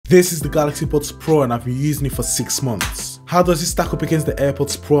This is the Galaxy Buds Pro and I've been using it for 6 months. How does it stack up against the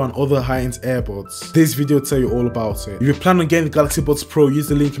AirPods Pro and other high-end AirPods? This video will tell you all about it. If you plan on getting the Galaxy Buds Pro, use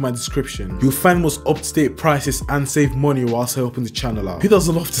the link in my description. You'll find the most up-to-date prices and save money whilst helping the channel out. Who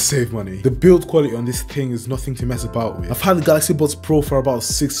doesn't love to save money? The build quality on this thing is nothing to mess about with. I've had the Galaxy Buds Pro for about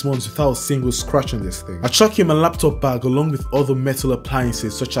 6 months without a single scratch on this thing. I chuck it in my laptop bag along with other metal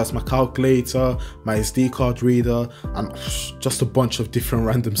appliances such as my calculator, my SD card reader, and just a bunch of different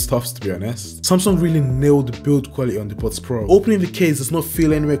random stuffs, to be honest. Samsung really nailed the build quality on the Buds Pro. Opening the case does not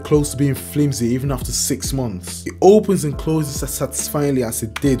feel anywhere close to being flimsy even after 6 months. It opens and closes as satisfyingly as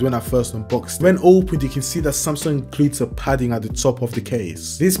it did when I first unboxed it. When opened, you can see that Samsung includes a padding at the top of the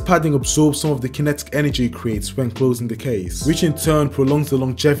case. This padding absorbs some of the kinetic energy it creates when closing the case, which in turn prolongs the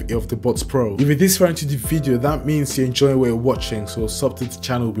longevity of the Buds Pro. If you're this far into the video, that means you're enjoying what you're watching, so a sub to the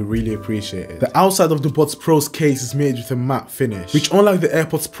channel will be really appreciated. The outside of the Buds Pro's case is made with a matte finish, which unlike the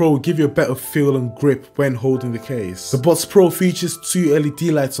AirPods Pro will give you a better feel and grip when holding the case. The Buds Pro features 2 LED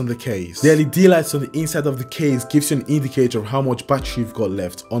lights on the case. The LED lights on the inside of the case gives you an indicator of how much battery you've got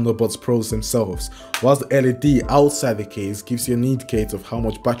left on the Buds Pros themselves, whilst the LED outside the case gives you an indicator of how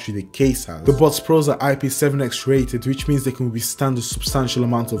much battery the case has. The Buds Pros are IP7X rated, which means they can withstand a substantial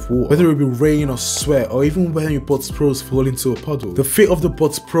amount of water, whether it be rain or sweat, or even when your Buds Pros fall into a puddle. The fit of the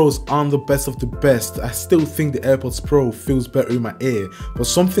Buds Pros aren't the best of the best. I still think the AirPods Pro feels better in my ear, but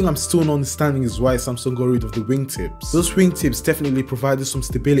something I'm still not understanding is why Samsung got rid of the wingtips. Those wingtips definitely provided some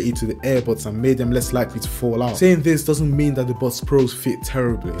stability to the AirPods and made them less likely to fall out. Saying this doesn't mean that the Buds Pros fit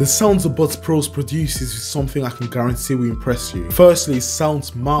terribly. The sounds the Buds Pros produces is something I can guarantee will impress you. Firstly, it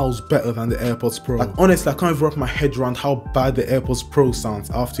sounds miles better than the AirPods Pro. Like honestly, I can't even wrap my head around how bad the AirPods Pro sounds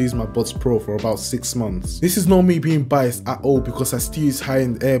after using my Buds Pro for about 6 months. This is not me being biased at all because I still use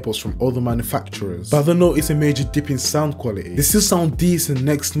high-end AirPods from other manufacturers, but I don't notice a major dip in sound quality. They still sound decent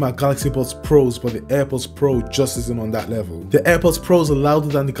next to my Galaxy Buds Pros, but the AirPods Pro just isn't on that level. The AirPods Pros are louder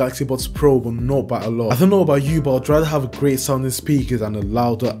than the Galaxy Buds Pro, but not by a lot. I don't know about you, but I'd rather have a great sounding speaker than a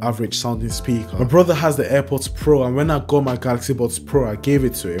louder average sounding speaker. My brother has the AirPods Pro, and when I got my Galaxy Buds Pro, I gave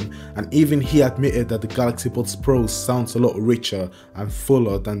it to him, and even he admitted that the Galaxy Buds Pro sounds a lot richer and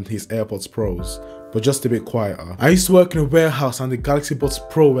fuller than his AirPods Pros, but just a bit quieter. I used to work in a warehouse and the Galaxy Buds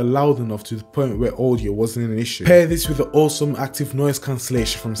Pro were loud enough to the point where audio wasn't an issue. Pair this with the awesome active noise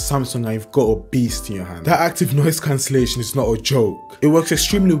cancellation from Samsung and you've got a beast in your hand. That active noise cancellation is not a joke. It works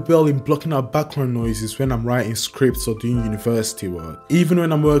extremely well in blocking out background noises when I'm writing scripts or doing university work, even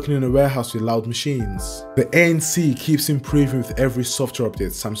when I'm working in a warehouse with loud machines. The ANC keeps improving with every software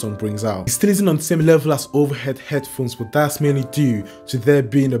update Samsung brings out. It still isn't on the same level as overhead headphones, but that's mainly due to there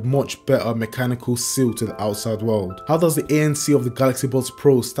being a much better mechanical seal to the outside world. How does the ANC of the Galaxy Buds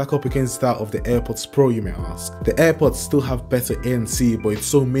Pro stack up against that of the AirPods Pro, you may ask? The AirPods still have better ANC, but it's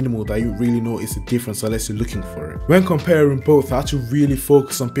so minimal that you really notice the difference unless you're looking for it. When comparing both, I had to really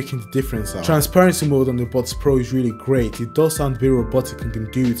focus on picking the difference out. Transparency mode on the Buds Pro is really great. It does sound very robotic and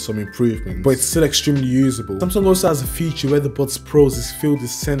can do with some improvements, but it's still extremely usable. Samsung also has a feature where the Buds Pros is filled with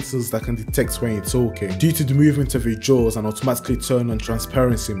sensors that can detect when you're talking. Due to the movement of your jaws and automatically turn on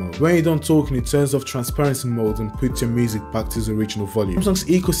transparency mode. When you're done talking, it turns off transparency mode and puts your music back to its original volume. Samsung's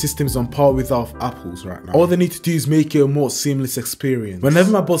ecosystem is on par with that of Apple's right now. All they need to do is make it a more seamless experience.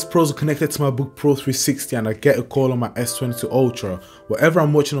 Whenever my Buds Pros are connected to my Book Pro 360 and I get a call on my S22 Ultra, whatever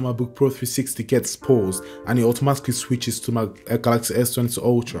I'm watching on my Book Pro 360 gets paused and it automatically switches to my Galaxy S22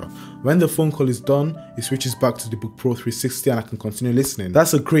 Ultra. When the phone call is done, it switches back to the Book Pro 360 and I can continue listening.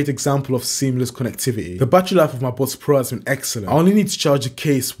 That's a great example of seamless connectivity. The battery life of my Buds Pro has been excellent. I only need to charge the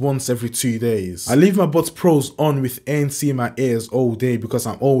case once every 2 days. I leave my Buds Pros on with ANC in my ears all day because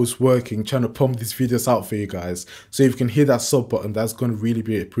I'm always working trying to pump these videos out for you guys. So if you can hit that sub button, that's going to really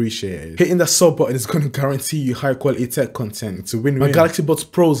be appreciated. Hitting that sub button is going to guarantee you high quality tech content. It's a win-win. My Galaxy Buds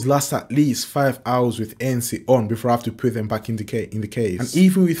Pros last at least 5 hours with ANC on before I have to put them back in the case. And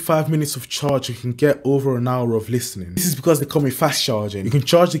even with 5 minutes of charge, you can get over an hour of listening. This is because they come with fast charging. You can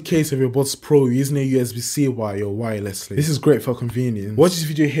charge the case of your Buds Pro using a USB-C wire or wirelessly. This is great for convenience. Watch this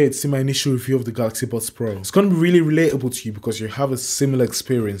video here to see my initial review of the Galaxy Buds Pro. It's going to be really relatable to you because you have a similar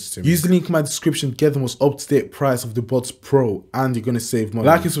experience to me. Use the link in my description to get the most up-to-date price of the Buds Pro and you're going to save money.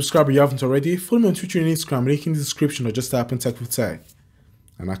 Like and subscribe if you haven't already. Follow me on Twitter and Instagram, link in the description or just type in Tech with Tech.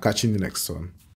 And I'll catch you in the next one.